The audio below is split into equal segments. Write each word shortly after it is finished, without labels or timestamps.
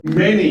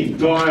Many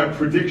dire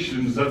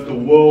predictions that the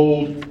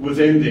world was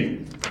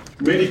ending.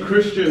 Many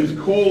Christians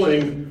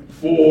calling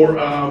for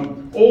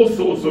all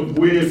sorts of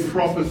weird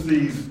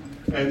prophecies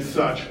and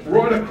such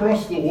right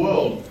across the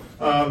world,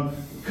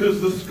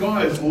 because the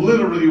skies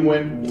literally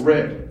went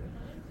red.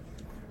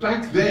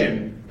 Back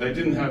then, they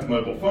didn't have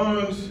mobile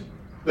phones.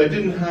 They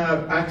didn't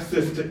have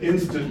access to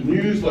instant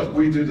news like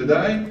we do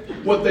today.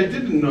 What they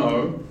didn't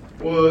know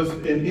was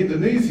in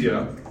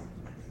Indonesia,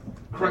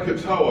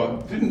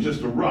 Krakatoa didn't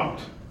just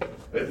erupt.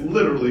 It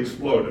literally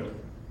exploded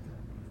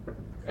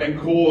and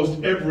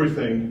caused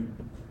everything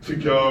to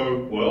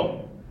go,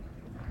 well,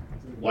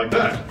 like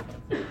that.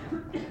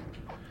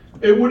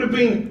 It would have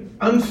been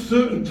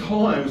uncertain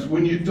times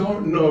when you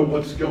don't know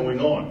what's going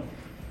on.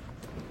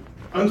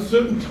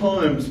 Uncertain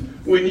times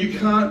when you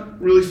can't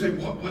really say,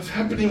 what's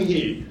happening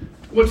here?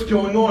 What's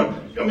going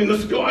on? I mean, the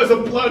skies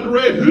are blood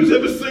red. Who's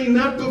ever seen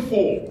that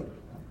before?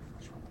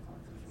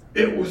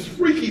 It was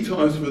freaky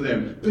times for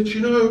them. But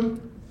you know,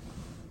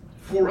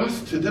 for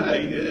us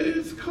today,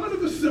 it's kind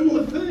of a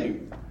similar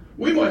thing.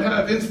 We might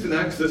have instant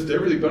access to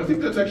everything, but I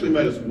think that's actually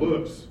made us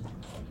worse.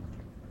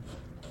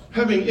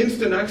 Having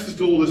instant access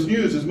to all this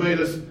news has made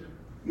us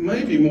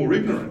maybe more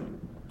ignorant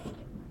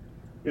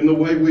in the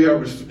way we are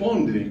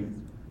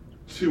responding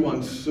to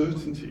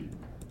uncertainty.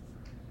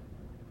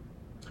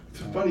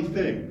 It's a funny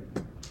thing,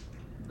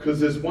 because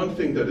there's one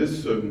thing that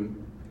is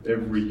certain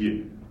every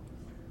year.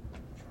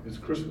 It's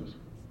Christmas.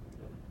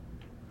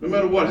 No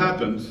matter what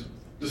happens,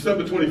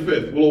 December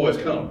 25th will always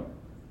come.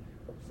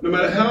 No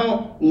matter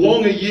how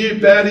long a year,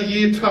 bad a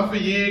year, tough a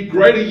year,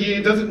 great a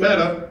year, doesn't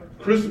matter,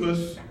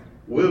 Christmas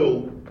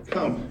will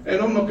come. And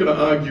I'm not going to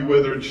argue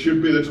whether it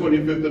should be the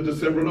 25th of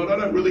December or not. I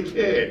don't really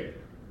care.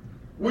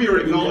 We are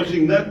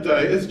acknowledging that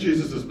day as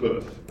Jesus'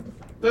 birth.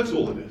 That's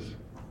all it is.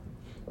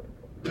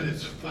 But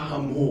it's far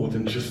more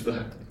than just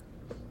that.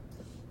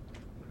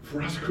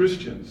 For us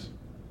Christians,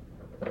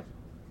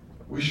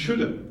 we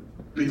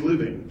shouldn't be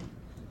living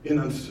in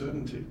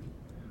uncertainty.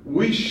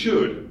 We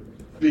should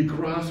be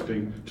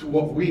grasping to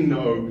what we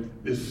know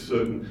is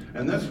certain.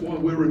 And that's why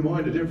we're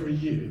reminded every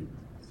year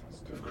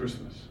of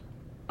Christmas.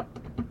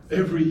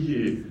 Every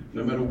year,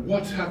 no matter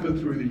what's happened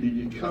through the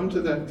year, you come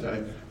to that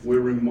day, we're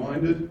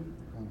reminded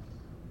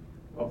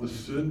of the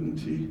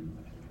certainty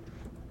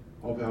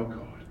of our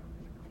God.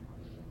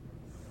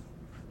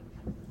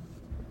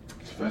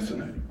 It's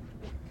fascinating.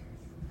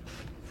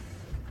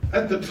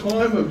 At the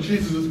time of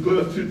Jesus'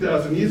 birth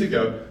 2,000 years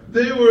ago,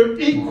 there were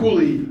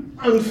equally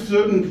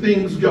uncertain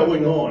things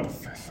going on.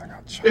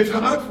 It's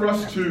hard for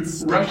us to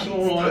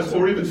rationalize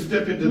or even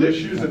step into their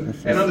shoes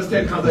and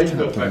understand how they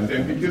felt back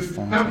then, because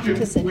how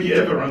can we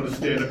ever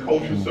understand a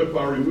culture so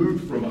far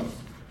removed from us,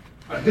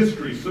 a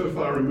history so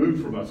far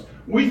removed from us?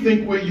 We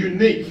think we're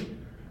unique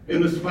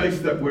in the space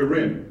that we're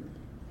in,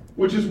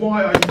 which is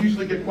why I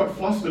usually get quite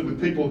flustered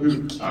with people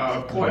who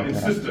are quite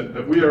insistent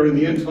that we are in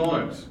the end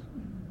times.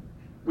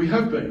 We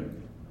have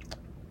been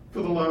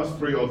for the last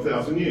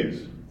 3,000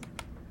 years.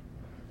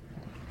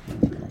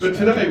 But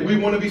today, we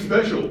want to be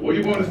special.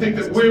 We want to think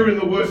that we're in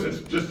the worst. It's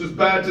just as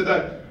bad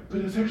today.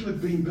 But it's actually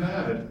been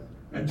bad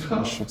and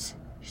tough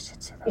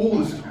all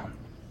this time.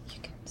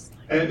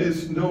 And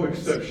it's no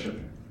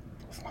exception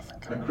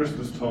at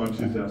Christmas time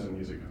 2,000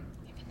 years ago.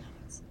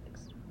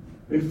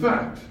 In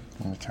fact,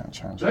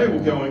 they were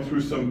going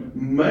through some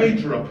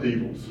major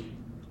upheavals.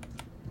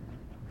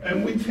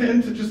 And we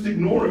tend to just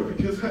ignore it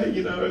because, hey,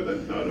 you know,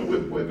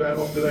 we're bad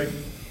off today.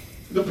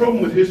 The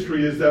problem with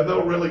history is that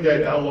they'll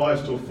relegate our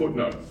lives to a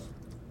footnote.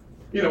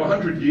 You know,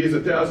 100 years,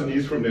 1,000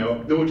 years from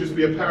now, there will just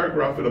be a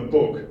paragraph in a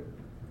book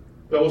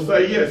that will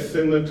say, yes,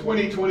 in the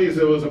 2020s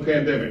there was a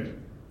pandemic.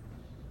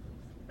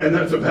 And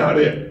that's about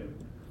it.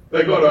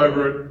 They got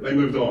over it, they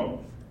moved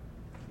on.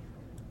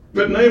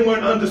 But they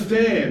won't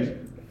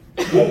understand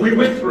what we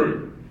went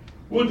through,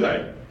 would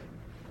they?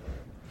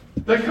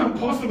 They can't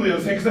possibly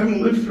understand because they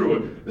haven't lived through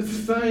it. It's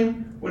the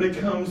same when it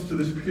comes to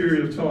this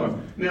period of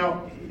time.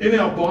 Now, in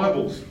our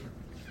Bibles,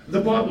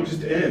 the Bible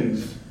just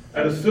ends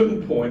at a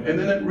certain point and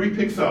then it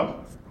re-picks up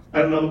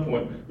at another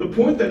point. The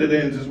point that it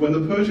ends is when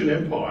the Persian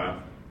Empire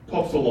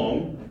pops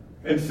along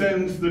and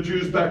sends the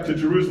Jews back to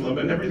Jerusalem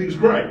and everything's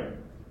great.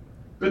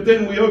 But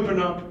then we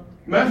open up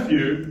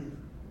Matthew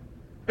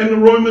and the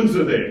Romans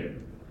are there.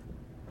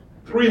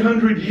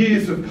 300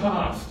 years have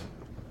passed.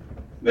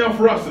 Now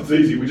for us it's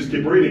easy, we just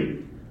keep reading.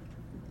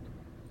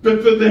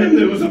 But for them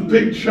there was a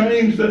big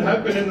change that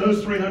happened in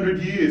those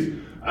 300 years.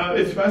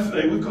 It's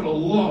fascinating. We've got a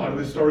lot of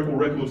historical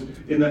records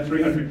in that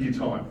 300-year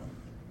time.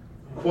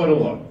 Quite a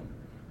lot.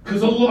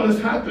 Because a lot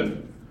has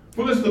happened.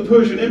 First, the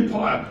Persian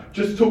Empire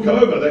just took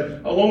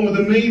over. Along with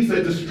the Medes,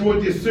 they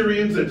destroyed the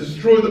Assyrians, they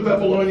destroyed the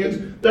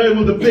Babylonians. They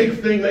were the big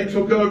thing. They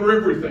took over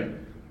everything.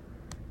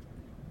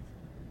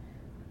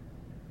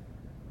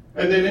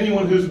 And then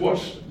anyone who's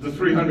watched the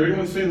 300,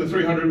 anyone seen the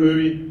 300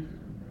 movie?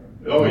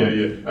 Oh,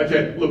 yeah.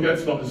 Okay, look,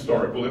 that's not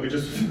historical. Let me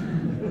just...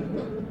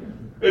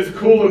 It's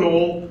cool and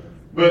all.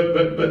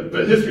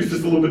 But history's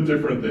just a little bit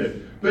different there.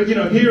 But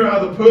here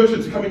are the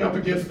Persians coming up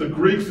against the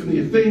Greeks and the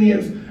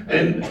Athenians,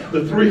 and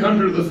the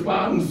 300 of the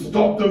Spartans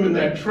stopped them in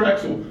their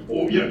tracks,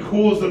 or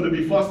caused them to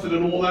be flustered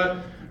and all that.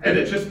 And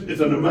it's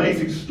an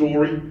amazing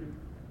story,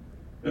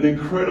 an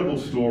incredible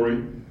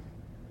story.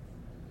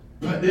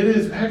 But it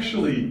is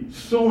actually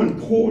so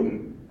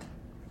important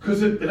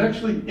because it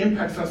actually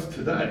impacts us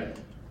today.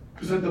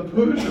 Because had the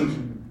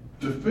Persians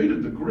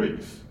defeated the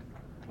Greeks,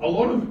 a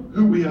lot of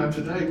who we are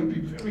today would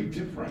be very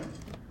different.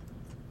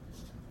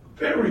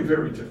 Very,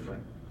 very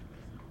different.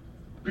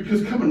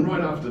 Because coming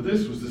right after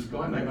this was this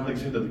guy named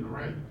Alexander the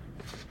Great.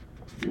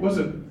 He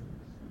wasn't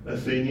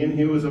Athenian,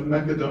 he was a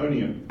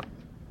Macedonian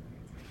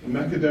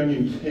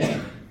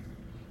king.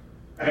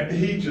 And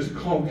he just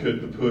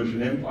conquered the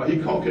Persian Empire. He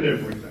conquered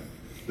everything.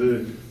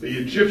 The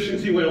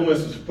Egyptians, he went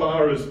almost as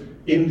far as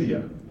India.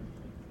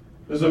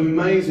 It was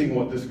amazing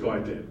what this guy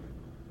did.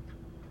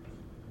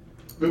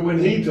 But when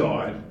he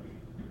died,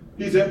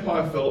 his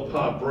empire fell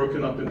apart,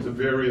 broken up into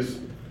various,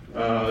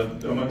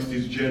 amongst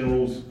his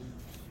generals.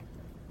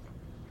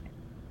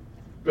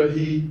 But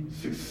he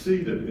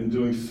succeeded in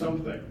doing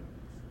something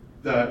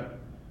that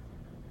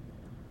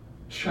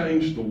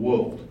changed the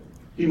world.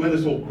 He made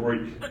us all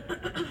Greek.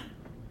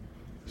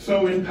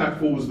 So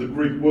impactful was the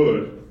Greek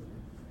word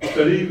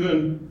that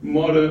even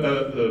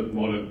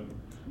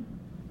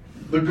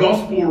the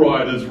gospel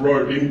writers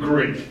wrote in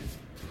Greek.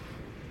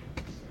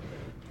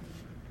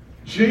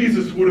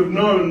 Jesus would have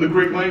known the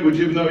Greek language,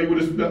 even though he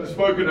would have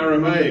spoken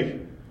Aramaic.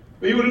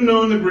 He would have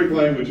known the Greek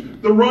language.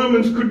 The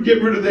Romans couldn't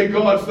get rid of their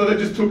gods, so they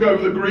just took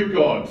over the Greek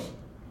gods.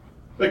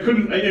 They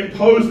couldn't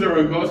impose their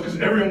own gods because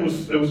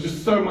there was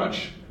just so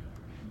much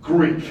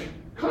Greek.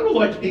 Kind of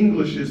like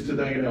English is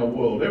today in our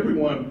world.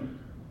 Everyone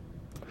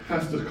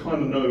has to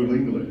kind of know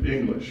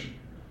English.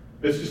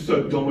 It's just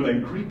so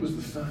dominant. Greek was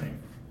the same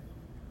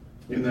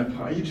in that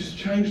part. You just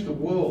changed the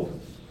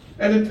world.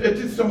 And it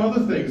did some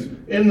other things.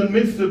 In the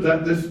midst of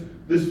that, this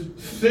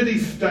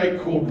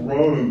city-state called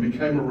Rome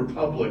became a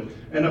republic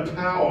and a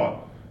power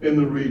in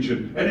the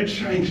region. And it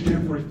changed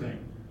everything.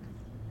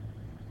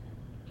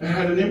 It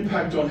had an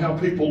impact on how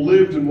people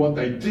lived and what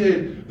they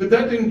did. But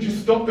that didn't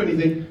just stop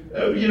anything.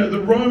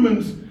 The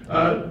Romans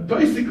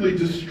basically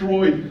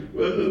destroyed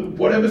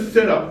whatever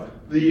setup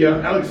the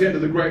Alexander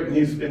the Great and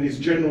his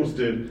generals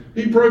did.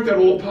 He broke that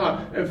all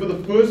apart. And for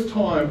the first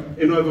time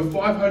in over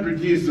 500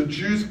 years, the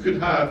Jews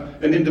could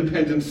have an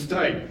independent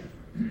state.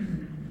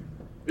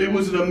 It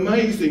was an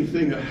amazing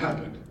thing that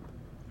happened.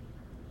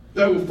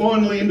 They were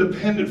finally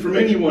independent from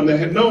anyone. They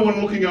had no one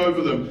looking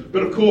over them.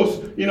 But of course,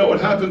 you know what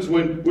happens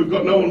when we've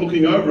got no one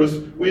looking over us?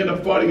 We end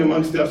up fighting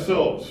amongst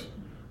ourselves.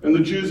 And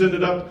the Jews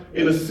ended up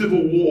in a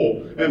civil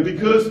war. And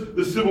because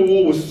the civil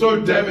war was so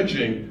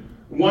damaging,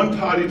 one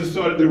party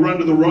decided to run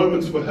to the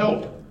Romans for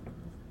help.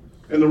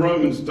 And the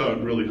Romans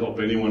don't really help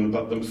anyone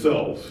but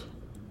themselves.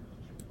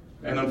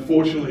 And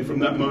unfortunately, from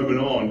that moment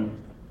on,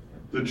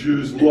 the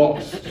Jews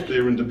lost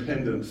their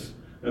independence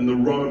and the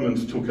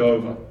Romans took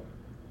over.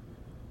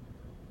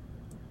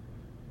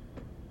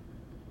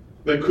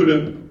 They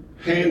couldn't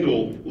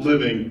handle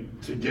living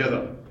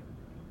together.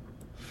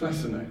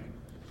 Fascinating.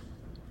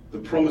 The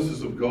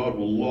promises of God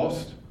were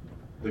lost.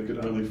 They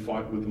could only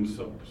fight with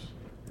themselves.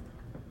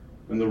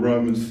 And the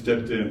Romans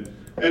stepped in.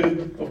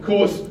 And of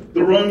course,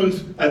 the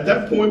Romans at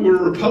that point were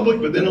a republic,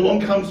 but then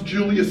along comes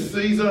Julius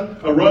Caesar,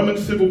 a Roman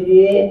civil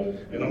war,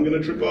 and I'm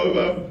going to trip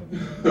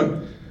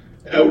over.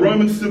 Our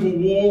Roman civil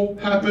war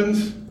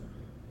happens.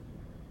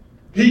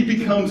 He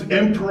becomes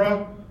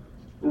emperor.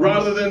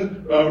 Rather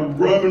than a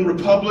Roman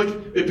republic,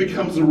 it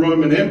becomes a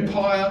Roman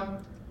Empire.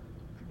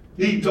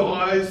 He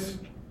dies.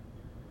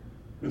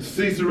 And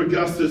Caesar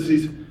Augustus,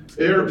 his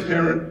heir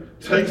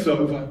apparent, takes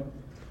over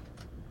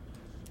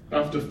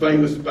after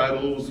famous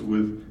battles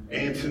with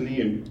Antony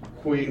and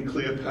Queen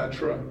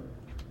Cleopatra,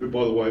 who,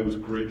 by the way, was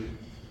Greek.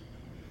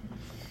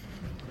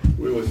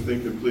 We always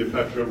think of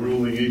Cleopatra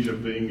ruling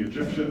Egypt being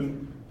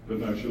Egyptian, but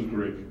no, she was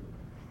Greek.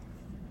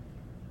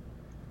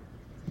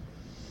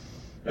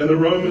 And the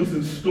Romans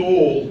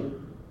install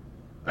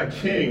a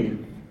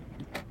king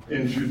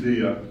in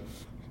Judea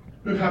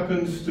who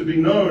happens to be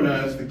known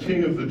as the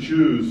King of the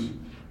Jews,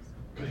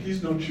 but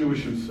he's not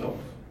Jewish himself.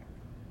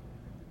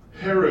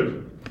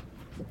 Herod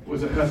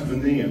was a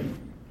Hasmonean.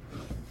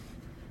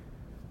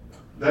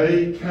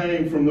 They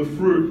came from the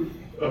fruit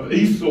of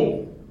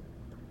Esau,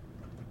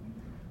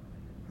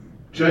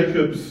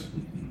 Jacob's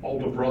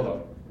older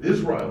brother,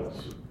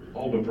 Israel's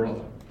older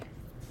brother.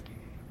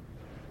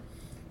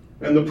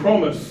 And the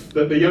promise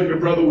that the younger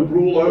brother would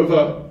rule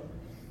over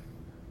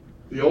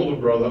the older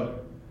brother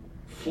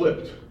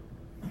flipped.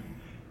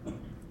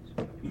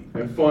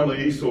 And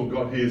finally Esau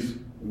got his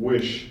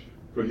wish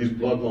for his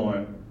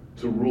bloodline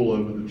to rule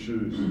over the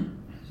Jews.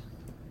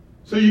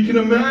 So you can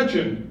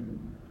imagine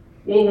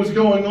what was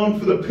going on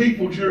for the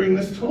people during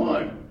this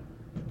time.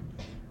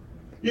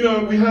 You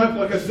know, we have,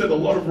 like I said, a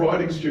lot of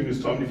writings during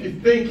this time. If you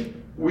think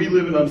we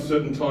live in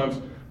uncertain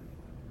times,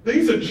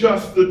 these are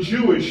just the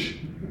Jewish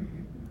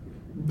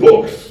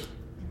books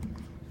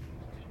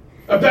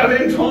about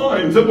end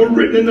times that were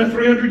written in that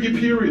 300-year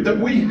period that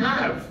we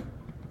have.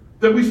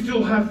 that we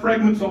still have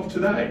fragments of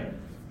today.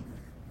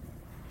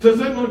 Does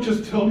that not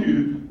just tell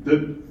you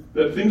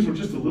that things were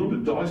just a little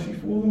bit dicey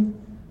for them?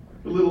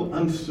 A little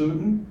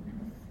uncertain?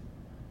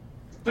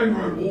 They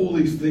wrote all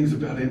these things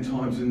about end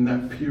times in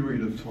that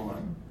period of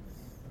time.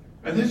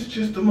 And that's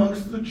just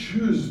amongst the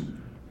Jews.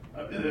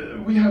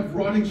 We have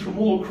writings from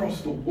all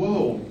across the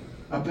world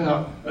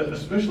about,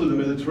 especially the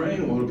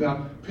Mediterranean world,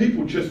 about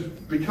people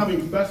just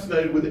becoming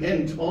fascinated with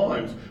end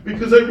times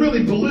because they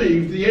really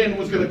believed the end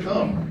was going to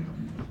come.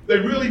 They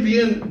really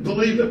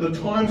believed that the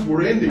times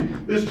were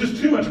ending. There's just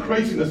too much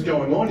craziness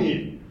going on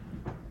here.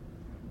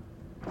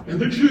 And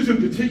the Jews in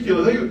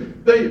particular,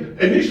 they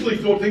initially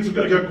thought things were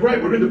going to go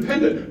great, we're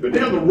independent, but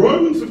now the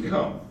Romans have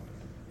come.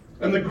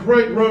 And the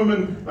great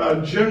Roman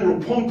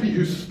general Pompey,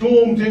 who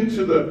stormed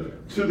into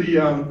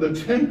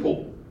the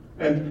temple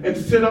and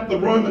set up the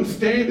Roman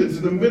standards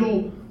in the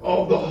middle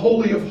of the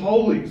Holy of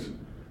Holies.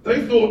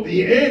 They thought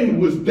the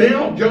end was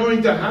now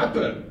going to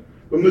happen.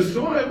 The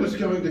Messiah was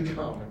going to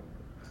come.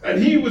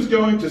 And he was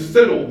going to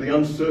settle the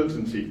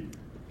uncertainty.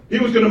 He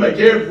was going to make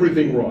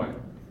everything right.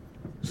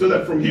 So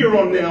that from here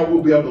on now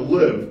we'll be able to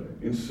live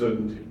in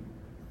certainty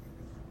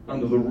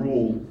under the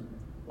rule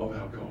of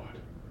our God.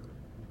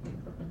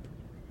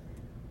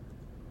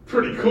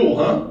 Pretty cool,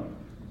 huh?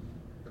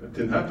 It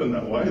didn't happen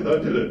that way,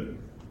 though, did it?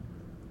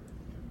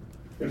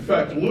 In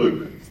fact,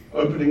 Luke,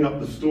 opening up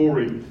the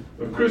story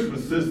of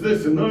Christmas, says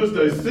this: in those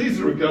days,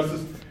 Caesar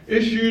Augustus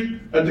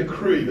issued a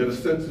decree that a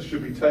census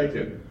should be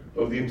taken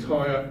of the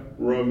entire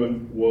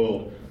Roman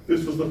world.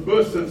 This was the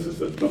first census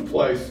that took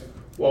place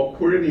while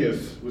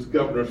Quirinius was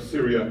governor of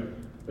Syria,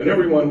 and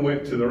everyone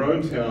went to their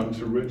own town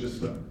to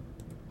register.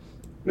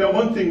 Now,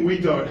 one thing we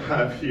don't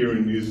have here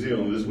in New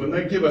Zealand is when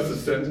they give us a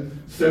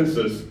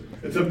census,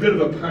 it's a bit of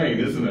a pain,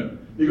 isn't it?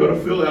 You've got to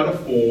fill out a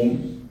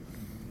form,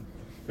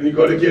 and you've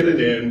got to get it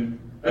in,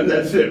 and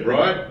that's it,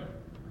 right?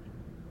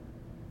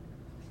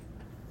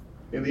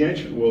 In the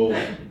ancient world,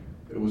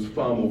 it was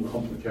far more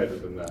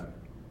complicated than that.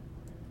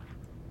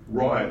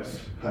 Riots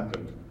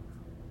happened.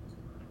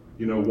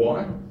 You know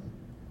why?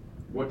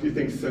 What do you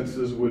think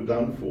censuses were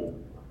done for?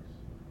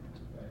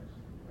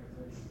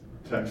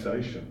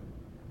 Taxation.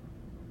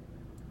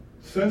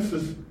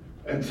 Census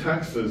and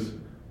taxes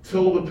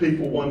tell the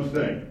people one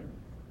thing: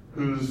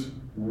 who's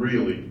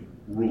really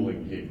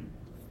ruling here.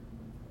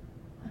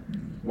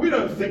 We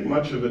don't think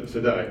much of it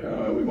today.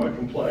 We might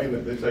complain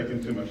that they're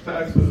taking too much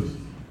taxes,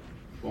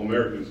 well,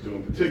 Americans do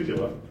in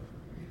particular.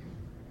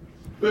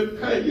 But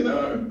hey,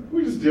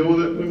 we just deal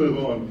with it, we move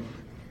on.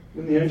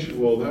 In the ancient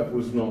world, that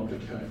was not the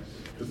case,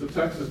 because the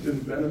taxes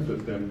didn't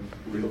benefit them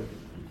really.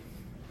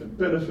 It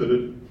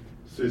benefited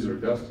Caesar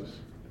Augustus.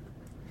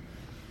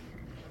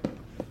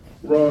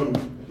 Rome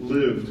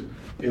lived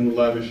in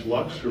lavish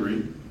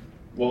luxury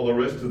while the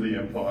rest of the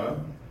empire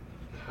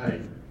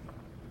paid.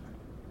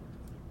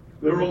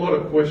 There were a lot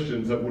of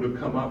questions that would have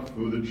come up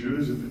for the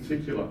Jews in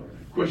particular.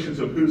 Questions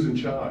of who's in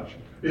charge.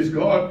 Is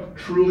God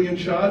truly in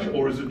charge,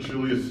 or is it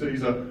Julius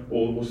Caesar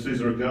or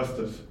Caesar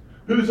Augustus?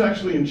 Who's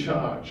actually in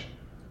charge?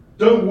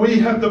 Don't we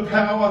have the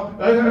power?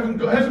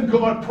 Hasn't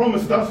God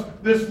promised us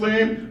this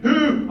land?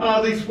 Who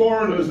are these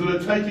foreigners that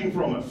are taking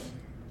from us?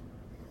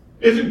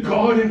 Isn't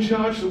God in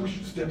charge, so we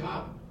should step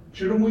up?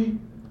 Shouldn't we?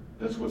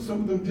 That's what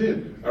some of them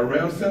did.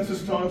 Around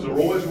census times, there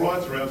were always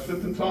riots. Around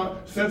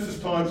census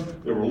times,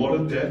 there were a lot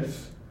of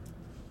deaths.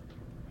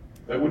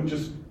 They wouldn't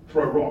just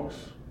throw rocks.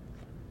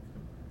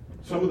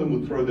 Some of them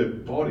would throw their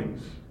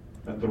bodies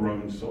at the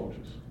Roman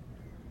soldiers.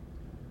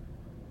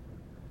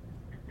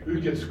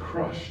 Who gets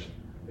crushed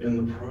in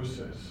the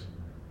process?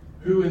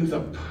 Who ends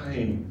up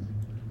paying?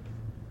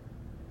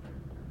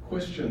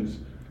 Questions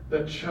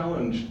that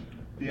challenged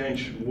the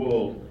ancient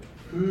world.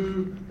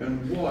 Who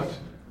and what,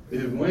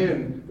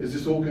 when is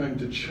this all going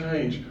to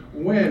change?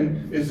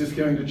 When is this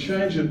going to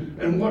change?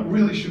 And what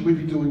really should we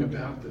be doing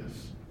about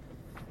this?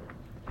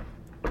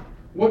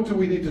 What do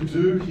we need to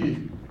do here?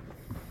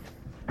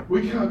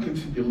 We can't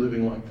continue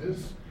living like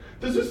this.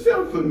 Does this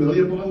sound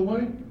familiar, by the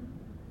way?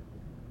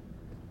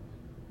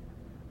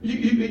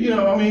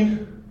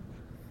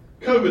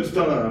 COVID's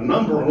done a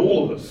number on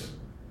all of us,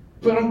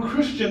 but on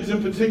Christians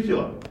in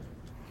particular.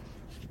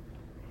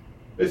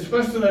 It's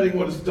fascinating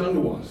what it's done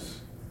to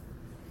us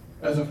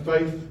as a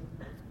faith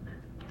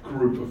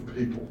group of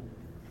people.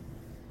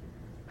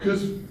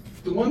 Because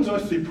the ones I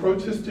see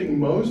protesting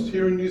most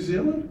here in New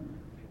Zealand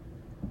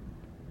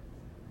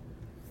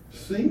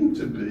seem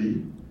to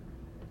be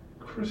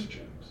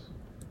Christians,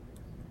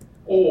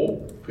 or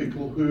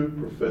people who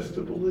profess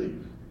to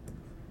believe,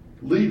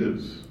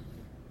 leaders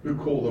who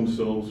call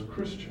themselves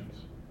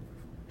Christians.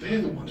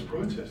 They're the ones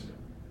protesting.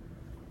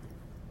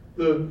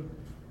 The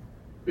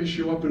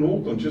issue up in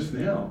Auckland just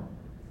now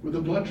with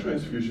the blood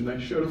transfusion, they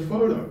showed a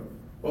photo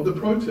of the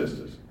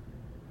protesters,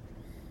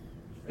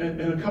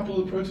 and a couple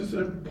of the protesters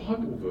had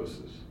Bible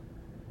verses.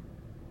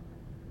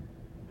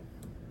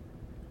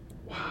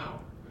 Wow.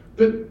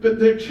 But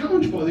they're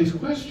challenged by these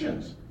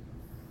questions.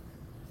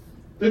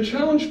 They're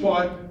challenged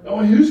by,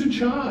 who's in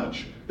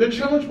charge? They're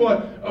challenged by,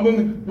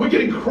 we're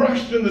getting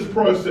crushed in this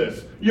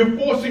process. You're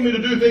forcing me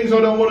to do things I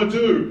don't want to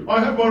do.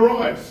 I have my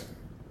rights.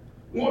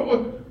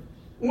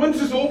 When's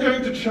this all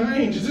going to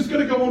change? Is this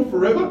going to go on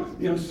forever?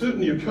 The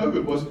uncertainty of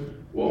COVID was,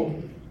 well,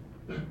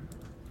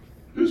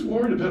 who's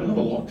worried about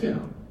another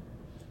lockdown?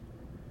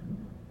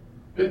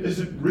 Is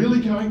it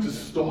really going to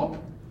stop?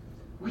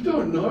 We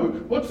don't know.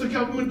 What's the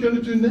government going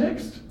to do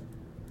next?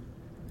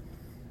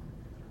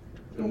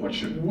 And what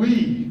should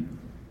we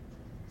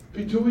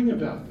be doing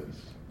about this?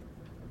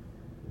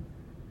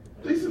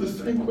 These are the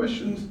same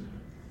questions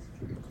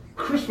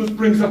Christmas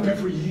brings up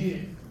every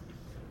year.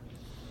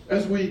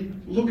 As we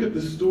look at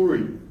the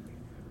story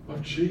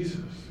of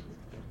Jesus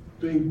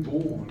being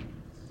born,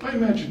 I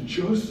imagine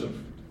Joseph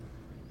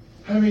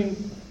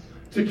having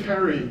to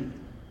carry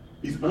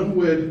his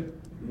unwed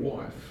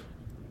wife,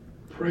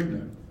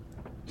 pregnant,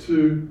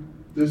 to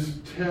this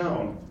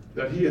town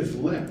that he has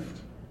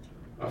left,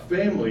 a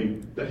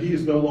family that he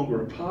is no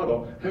longer a part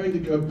of, having to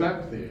go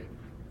back there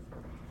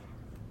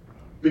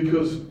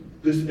because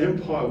this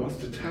empire wants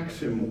to tax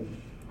him more.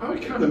 I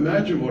can't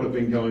imagine what had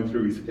been going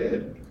through his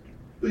head.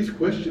 These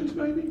questions,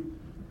 maybe?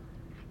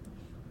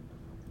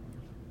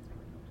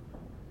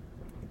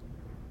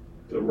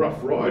 It's a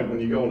rough ride when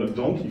you go on a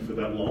donkey for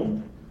that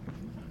long.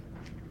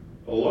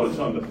 A lot of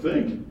time to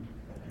think.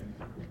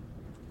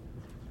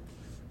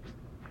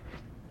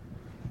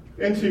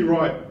 N.T.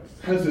 Wright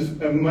has this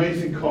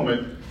amazing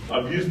comment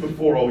I've used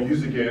before, I'll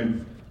use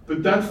again.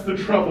 But that's the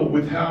trouble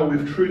with how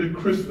we've treated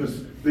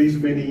Christmas these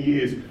many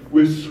years.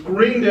 We've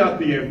screened out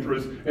the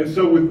emperors, and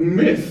so we've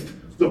missed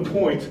the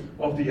point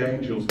of the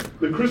angels.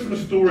 The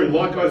Christmas story,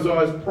 like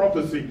Isaiah's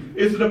prophecy,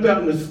 isn't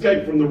about an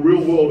escape from the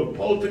real world of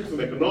politics and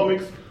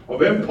economics,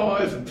 of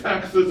empires and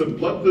taxes and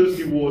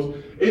bloodthirsty wars.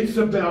 It's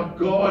about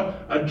God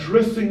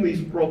addressing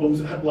these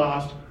problems at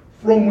last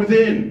from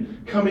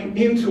within, coming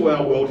into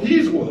our world,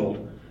 his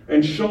world,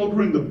 and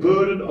shouldering the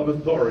burden of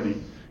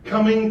authority,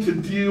 coming to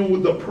deal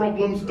with the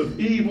problems of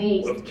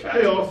evil, of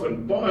chaos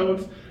and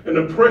violence and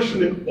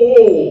oppression in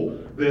all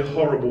their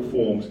horrible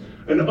forms.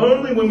 And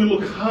only when we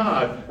look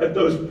hard at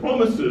those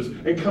promises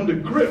and come to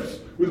grips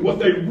with what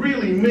they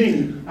really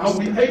mean are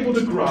we able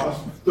to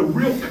grasp the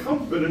real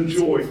comfort and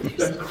joy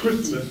that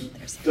Christmas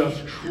does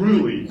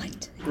truly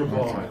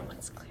provide.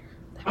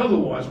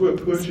 Otherwise, we're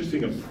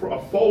purchasing a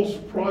false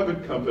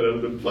private comfort at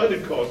an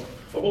inflated cost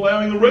of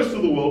allowing the rest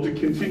of the world to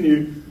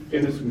continue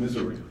in its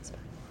misery.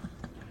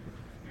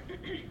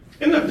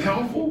 Isn't that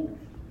powerful?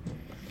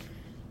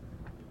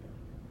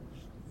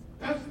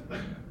 That's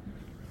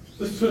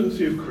the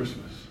certainty of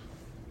Christmas.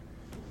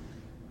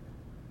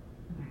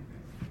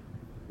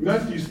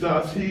 Matthew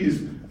starts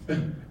his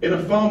in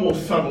a far more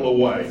subtle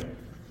way.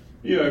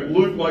 You know,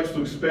 Luke likes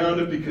to expound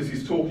it because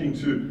he's talking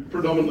to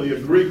predominantly a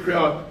Greek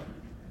crowd.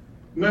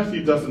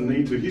 Matthew doesn't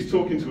need to. He's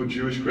talking to a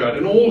Jewish crowd.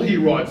 And all he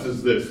writes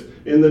is this: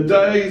 in the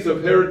days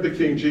of Herod the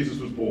king, Jesus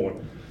was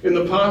born. In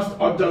the past,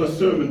 I've done a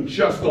sermon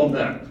just on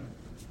that.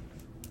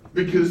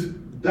 Because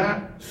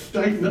that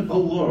statement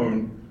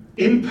alone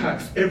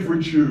impacts every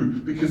Jew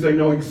because they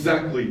know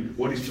exactly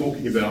what he's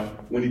talking about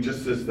when he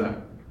just says that.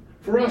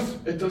 For us,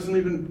 it doesn't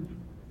even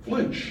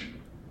flinch.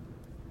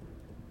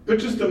 But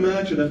just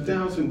imagine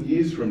 1,000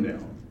 years from now.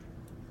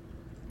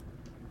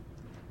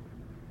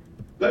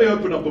 They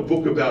open up a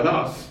book about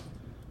us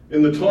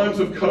in the times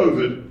of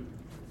COVID.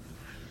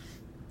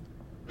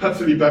 Hutt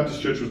City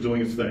Baptist Church was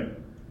doing its thing.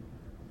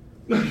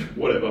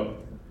 Whatever.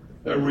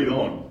 They read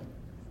on.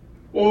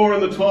 Or in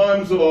the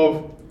times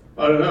of,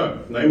 I don't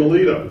know, name a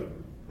leader,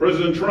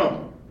 President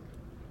Trump.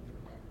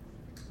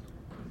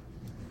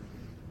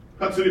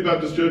 Hutt City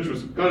Baptist Church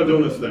was kind of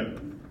doing its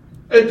thing.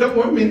 It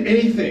won't mean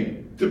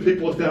anything to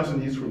people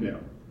 1,000 years from now.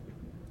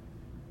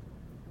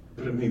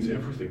 But it means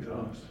everything to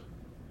us.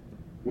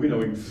 We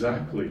know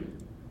exactly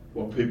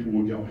what people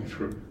were going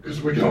through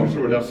because we're going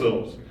through it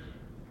ourselves.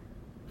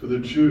 For the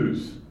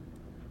Jews,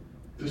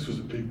 this was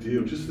a big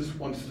deal, just this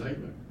one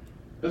statement.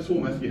 That's all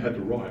Matthew had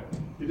to write.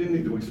 He didn't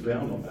need to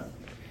expound on that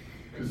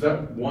because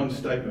that one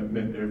statement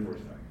meant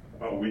everything.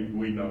 Oh,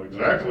 we know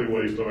exactly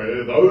what he's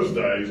talking about. Those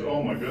days,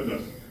 oh my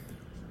goodness.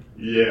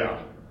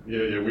 Yeah, we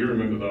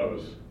remember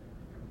those.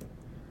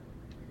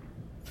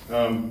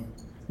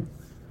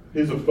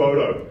 Here's a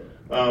photo.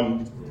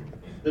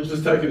 It was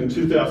just taken in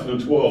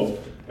 2012,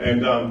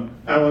 and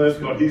Alan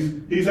Escott,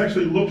 he's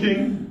actually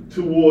looking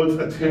towards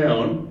a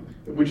town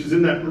which is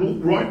in that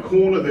right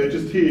corner there,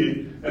 just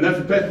here, and that's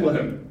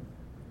Bethlehem.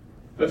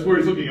 That's where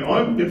he's looking.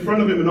 I'm in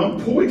front of him, and I'm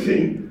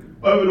pointing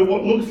over to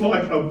what looks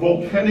like a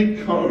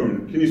volcanic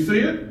cone. Can you see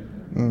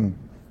it? Mm.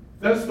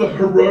 That's the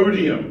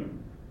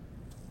Herodium.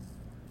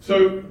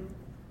 So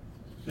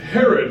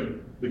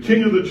Herod, the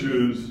king of the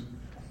Jews,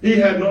 he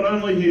had not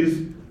only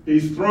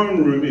his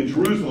throne room in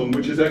Jerusalem,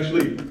 which is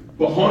actually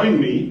behind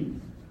me,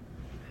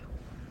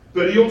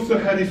 but he also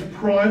had his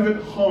private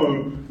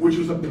home, which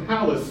was a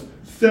palace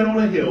set on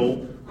a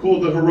hill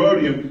called the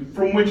Herodium,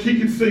 from which he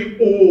could see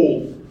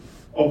all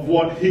of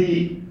what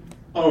he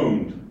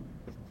owned.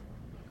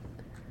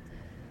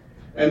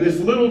 And this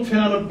little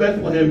town of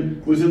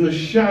Bethlehem was in the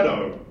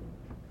shadow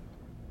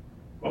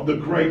of the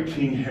great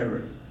King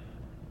Herod.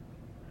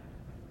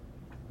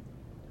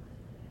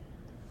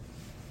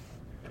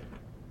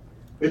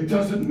 It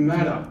doesn't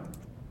matter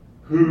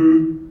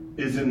who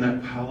is in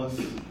that palace.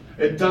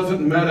 It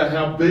doesn't matter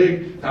how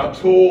big, how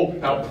tall,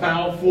 how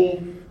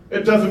powerful.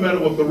 It doesn't matter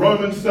what the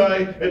Romans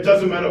say. It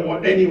doesn't matter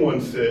what anyone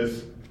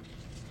says.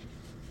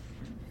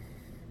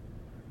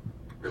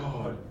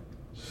 God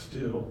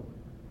still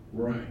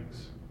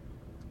reigns.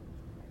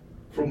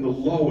 From the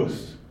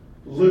lowest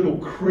little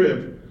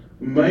crib,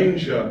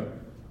 manger,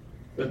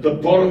 at the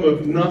bottom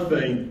of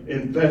nothing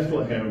in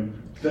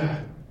Bethlehem,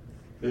 that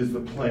is the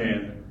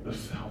plan of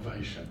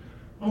salvation.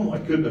 Oh my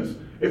goodness,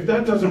 if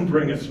that doesn't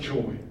bring us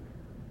joy,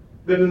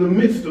 then in the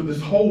midst of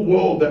this whole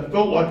world that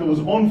felt like it was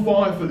on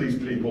fire for these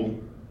people,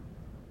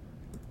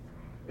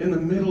 in the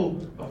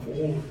middle of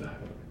all of that,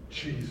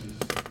 Jesus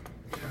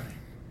came.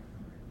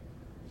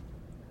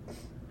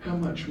 How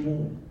much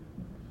more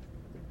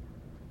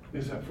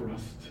is that for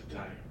us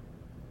today?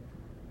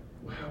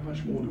 Well, how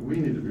much more do we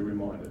need to be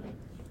reminded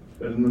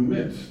that in the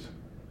midst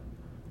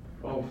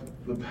of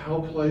the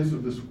power plays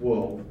of this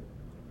world,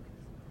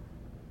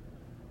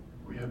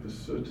 we have the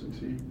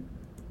certainty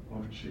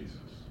of Jesus.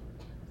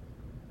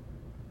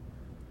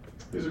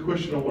 Here's a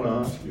question I want to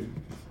ask you.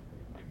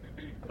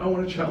 I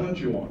want to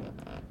challenge you on.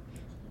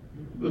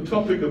 The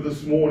topic of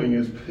this morning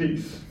is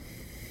peace.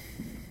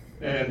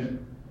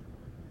 And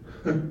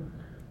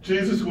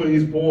Jesus, when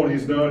he's born,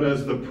 he's known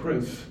as the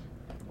Prince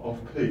of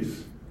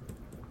Peace.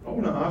 I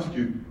want to ask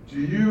you, do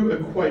you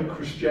equate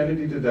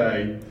Christianity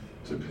today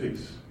to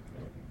peace?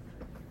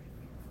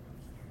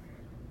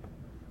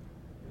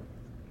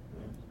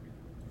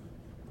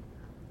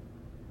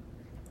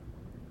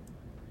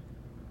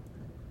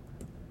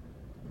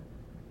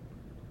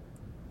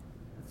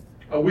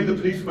 Are we the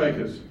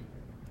peacemakers?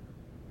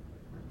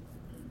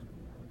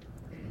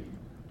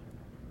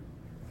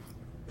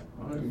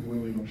 I'm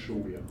really not sure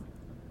we are.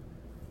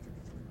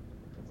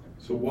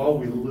 So while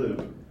we live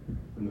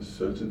in the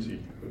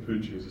certainty of who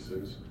Jesus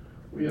is,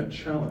 we are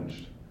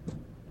challenged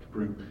to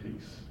bring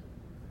peace.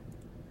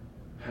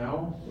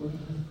 How?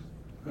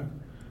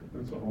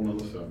 That's a whole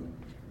other sermon.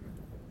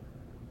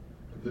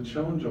 But the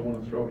challenge I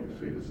want to throw at your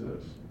feet is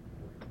this.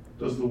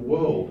 Does the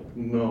world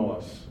know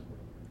us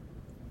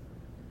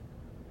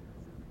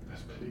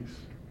as peace?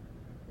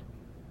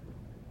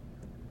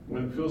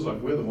 When it feels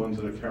like we're the ones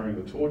that are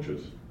carrying the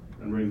torches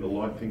and ready to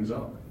light things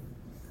up.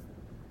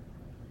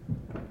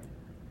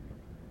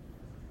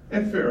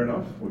 And fair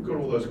enough, we've got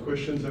all those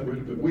questions that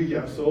we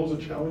ourselves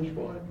are challenged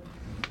by.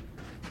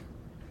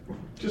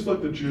 Just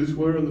like the Jews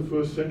were in the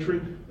first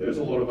century, there's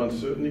a lot of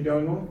uncertainty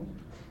going on.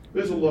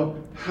 There's a lot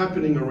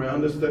happening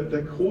around us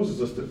that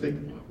causes us to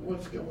think,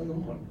 what's going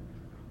on?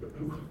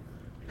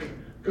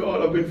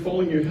 God, I've been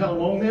following you how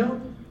long now?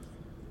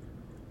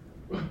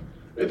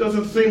 It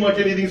doesn't seem like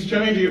anything's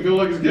changing. It feels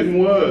like it's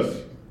getting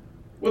worse.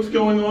 What's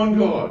going on,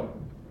 God?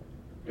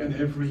 And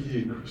every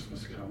year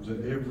Christmas comes,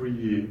 and every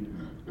year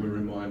we're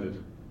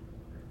reminded.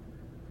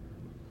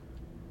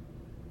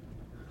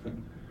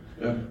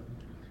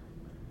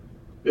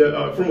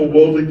 From a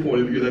worldly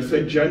point of view, they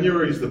say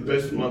January is the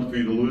best month for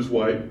you to lose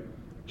weight.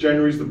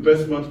 January is the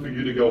best month for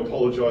you to go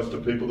apologise to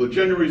people. That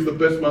January is the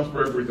best month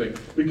for everything,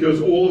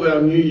 because all of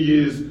our New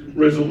Year's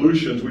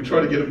resolutions, we try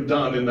to get them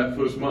done in that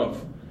first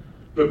month.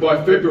 But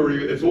by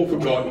February, it's all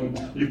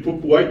forgotten. You've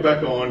put weight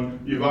back on.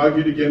 You've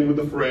argued again with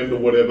a friend or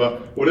whatever.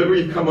 Whatever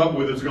you've come up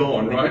with is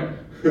gone, right?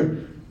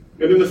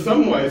 And in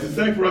some ways, the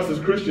same for us as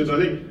Christians. I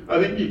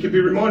think you can be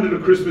reminded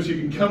of Christmas. You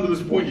can come to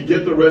this point. You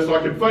get the rest.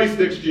 I can face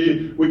next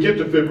year. We get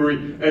to February,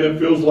 and it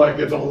feels like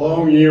it's a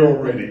long year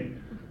already.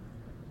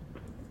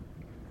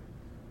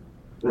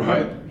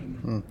 Right?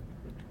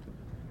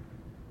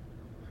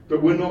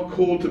 But we're not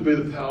called to be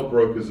the power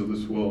brokers of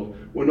this world.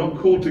 We're not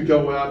called to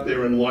go out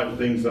there and light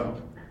things up.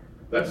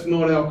 That's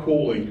not our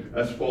calling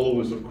as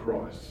followers of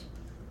Christ.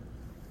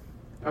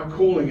 Our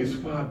calling is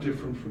far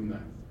different from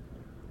that.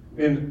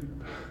 And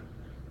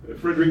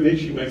Friedrich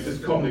Nietzsche makes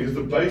this comment, because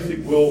the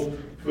basic will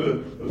for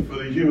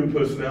the human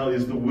personality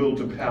is the will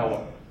to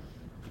power.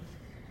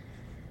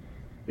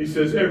 He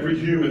says every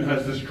human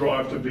has this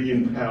drive to be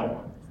in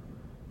power.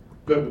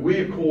 But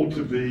we're called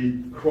to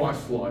be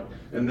Christ-like,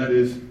 and that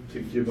is to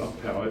give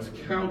up power. It's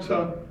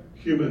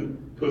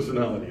counter-human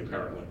personality,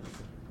 apparently.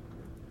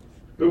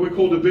 But we're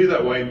called to be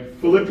that way.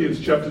 Philippians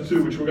chapter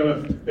 2, which we're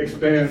going to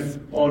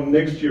expand on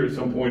next year at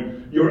some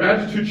point. Your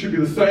attitude should be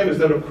the same as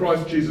that of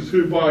Christ Jesus,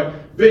 who by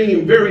being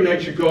in very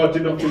nature God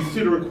did not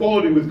consider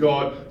equality with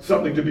God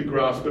something to be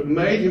grasped, but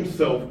made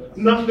himself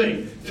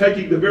nothing,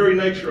 taking the very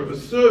nature of a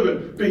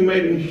servant, being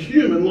made in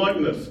human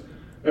likeness,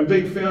 and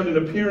being found in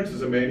appearance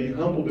as a man, he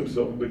humbled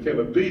himself and became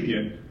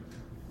obedient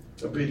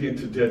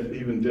to death,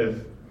 even death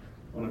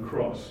on a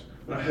cross.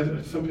 And I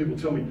had some people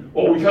tell me,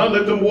 oh, we can't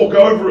let them walk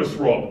over us,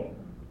 Rob.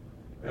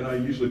 And I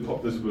usually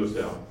pop this verse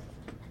out.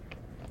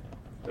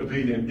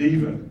 Obedient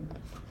even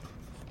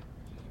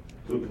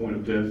to the point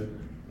of death,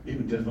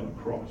 even death on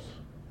a cross.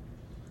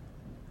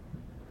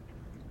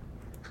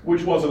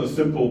 Which wasn't a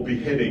simple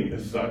beheading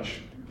as such.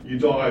 You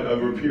died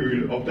over a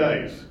period of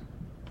days.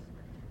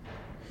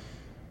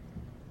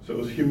 So it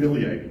was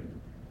humiliating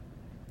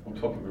on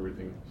top of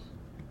everything else.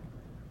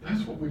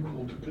 That's what we're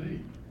called to be.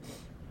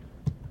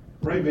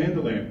 Ray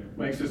Vanderland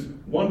makes this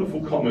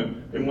wonderful comment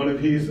in one of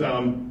his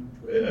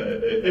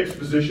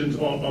expositions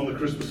on the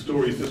Christmas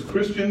story. He says,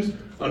 Christians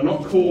are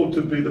not called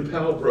to be the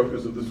power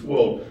brokers of this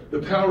world. The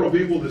power of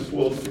evil of this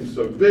world seems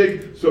so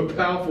big, so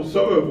powerful,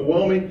 so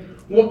overwhelming.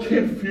 What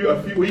can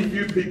we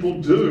few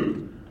people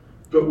do?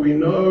 But we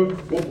know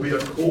what we are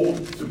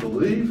called to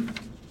believe.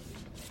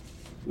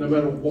 No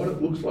matter what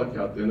it looks like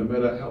out there, no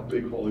matter how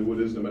big Hollywood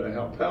is, no matter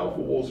how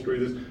powerful Wall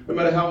Street is, no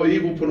matter how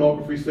evil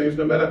pornography seems,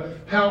 no matter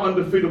how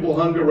undefeatable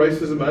hunger,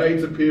 racism,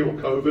 AIDS appear, or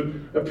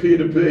COVID appear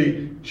to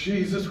be,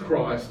 Jesus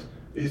Christ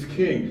is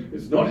King.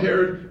 It's not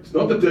Herod, it's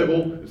not the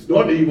devil, it's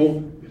not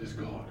evil, it is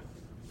God.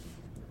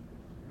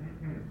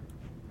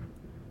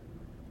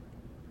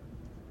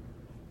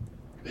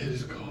 It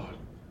is God.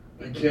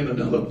 Again,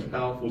 another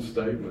powerful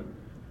statement.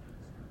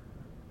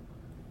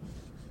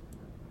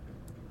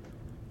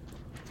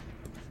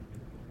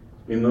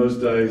 In those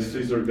days,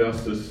 Caesar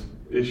Augustus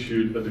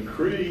issued a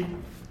decree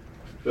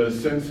that a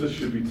census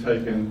should be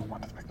taken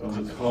of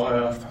the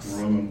entire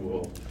Roman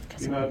world.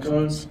 You know,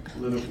 don't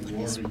let it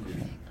worry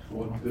you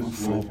what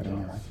this world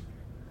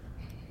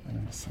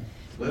does.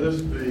 Let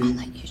us be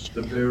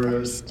the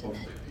bearers of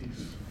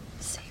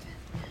peace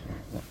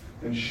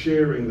and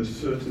sharing the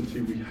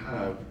certainty we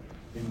have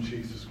in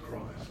Jesus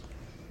Christ.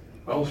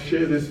 I'll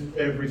share this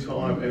every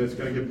time, and it's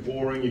going to get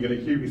boring. You're going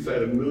to hear me say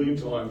it a million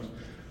times.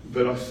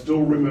 But I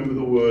still remember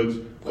the words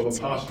of a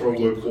pastor I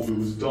worked for who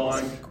was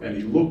dying, and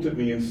he looked at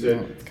me and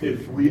said,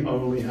 if we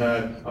only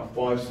had a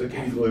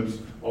 5-second glimpse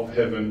of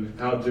heaven,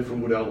 how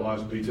different would our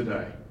lives be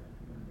today?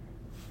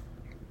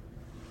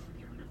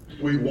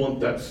 We want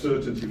that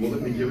certainty. Well,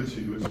 let me give it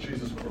to you. It's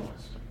Jesus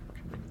Christ.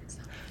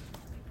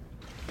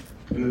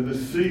 And in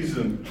this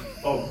season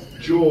of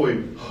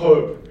joy,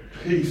 hope,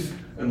 peace,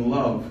 and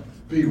love,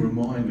 be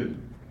reminded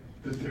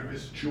that there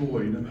is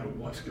joy no matter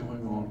what's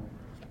going on.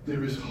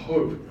 There is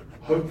hope.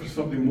 Hope for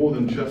something more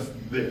than just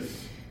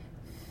this.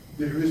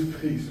 There is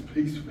peace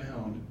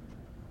found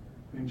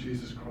in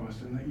Jesus Christ,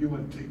 and that you are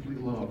deeply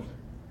loved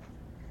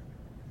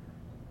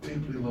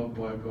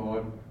by a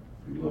God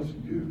who loves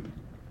you.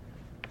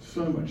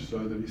 So much so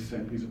that he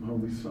sent his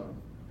only son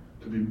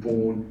to be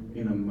born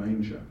in a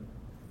manger,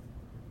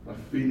 a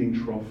feeding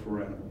trough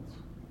for animals.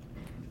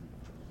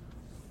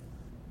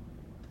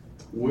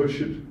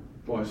 Worshipped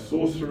by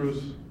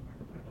sorcerers,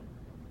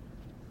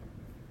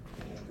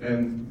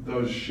 and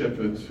those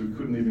shepherds who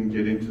couldn't even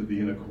get into the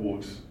inner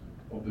courts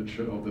of the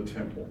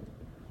temple.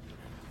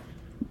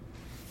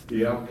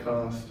 The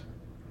outcast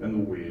and the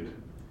weird.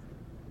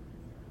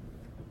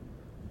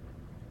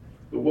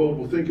 The world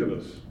will think of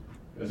us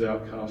as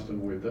outcast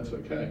and weird. That's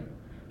okay.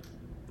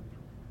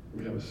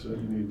 We have a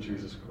certainty in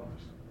Jesus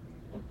Christ.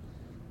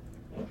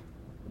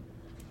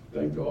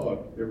 Thank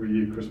God every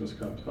year Christmas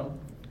comes, huh?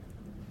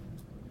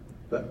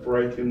 That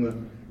break in the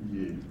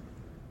year.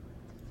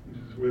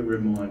 We're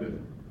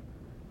reminded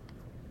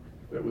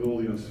that with all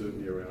the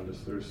uncertainty around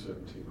us, there is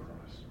certainty in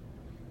Christ.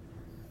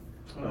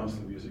 I ask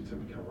the music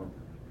team to come on.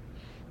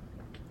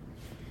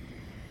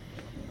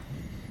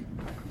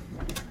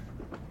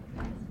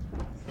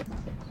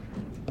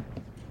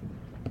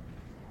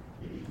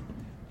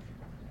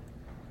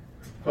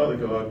 Father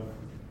God,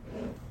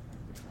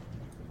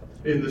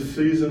 in this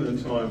season and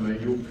time, may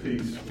your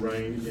peace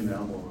reign in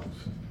our lives.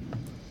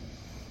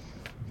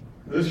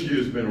 This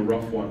year's been a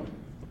rough one.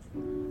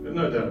 There's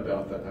no doubt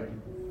about that, eh?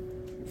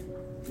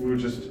 We were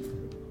just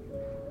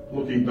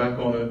looking back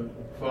on it,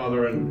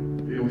 Father,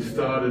 and we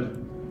started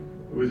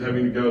with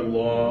having to go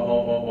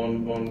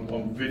live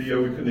on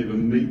video. We couldn't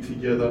even meet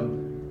together.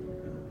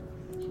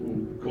 So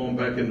we've gone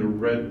back into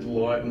red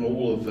light and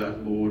all of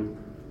that, Lord.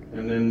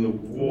 And then the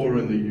war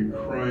in the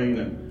Ukraine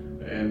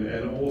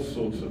and all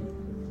sorts of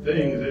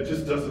things. It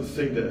just doesn't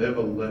seem to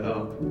ever let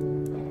up.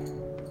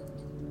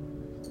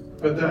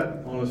 But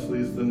that, honestly,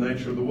 is the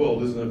nature of the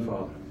world, isn't it,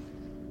 Father?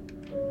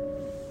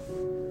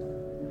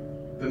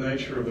 The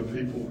nature of the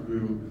people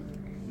who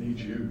need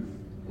you.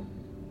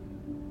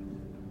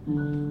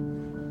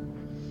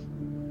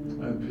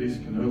 And peace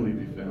can only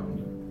be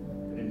found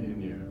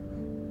in you.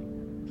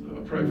 So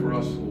I pray for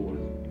us, Lord,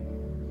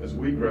 as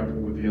we grapple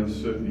with the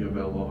uncertainty of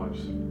our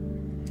lives,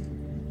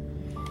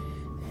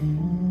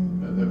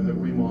 that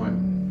we might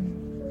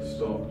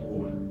stop,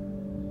 Lord,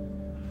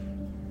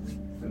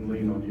 and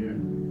lean on you.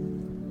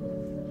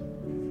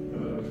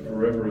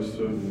 Forever a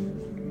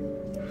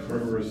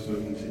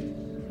certainty.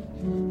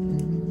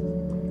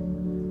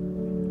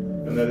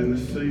 And that in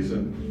this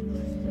season,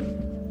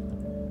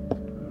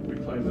 we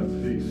claim that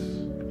peace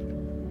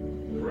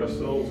for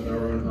ourselves and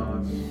our own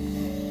hearts,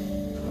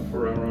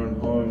 for our own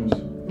homes,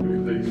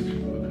 peace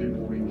for the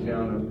people we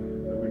encounter,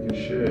 that we can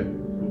share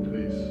your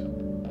peace.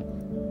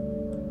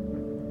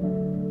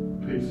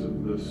 Peace of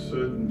the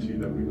certainty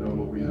that we know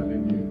what we have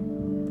in you.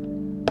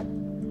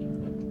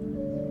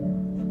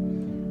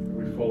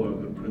 We follow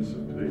the Prince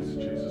of Peace,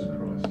 Jesus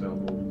Christ, our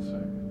Lord and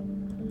Savior.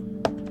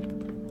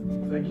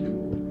 Thank you,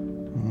 Lord.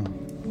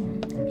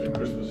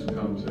 Christmas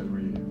comes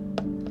every year.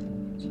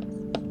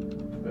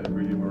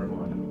 Every year we're reminded.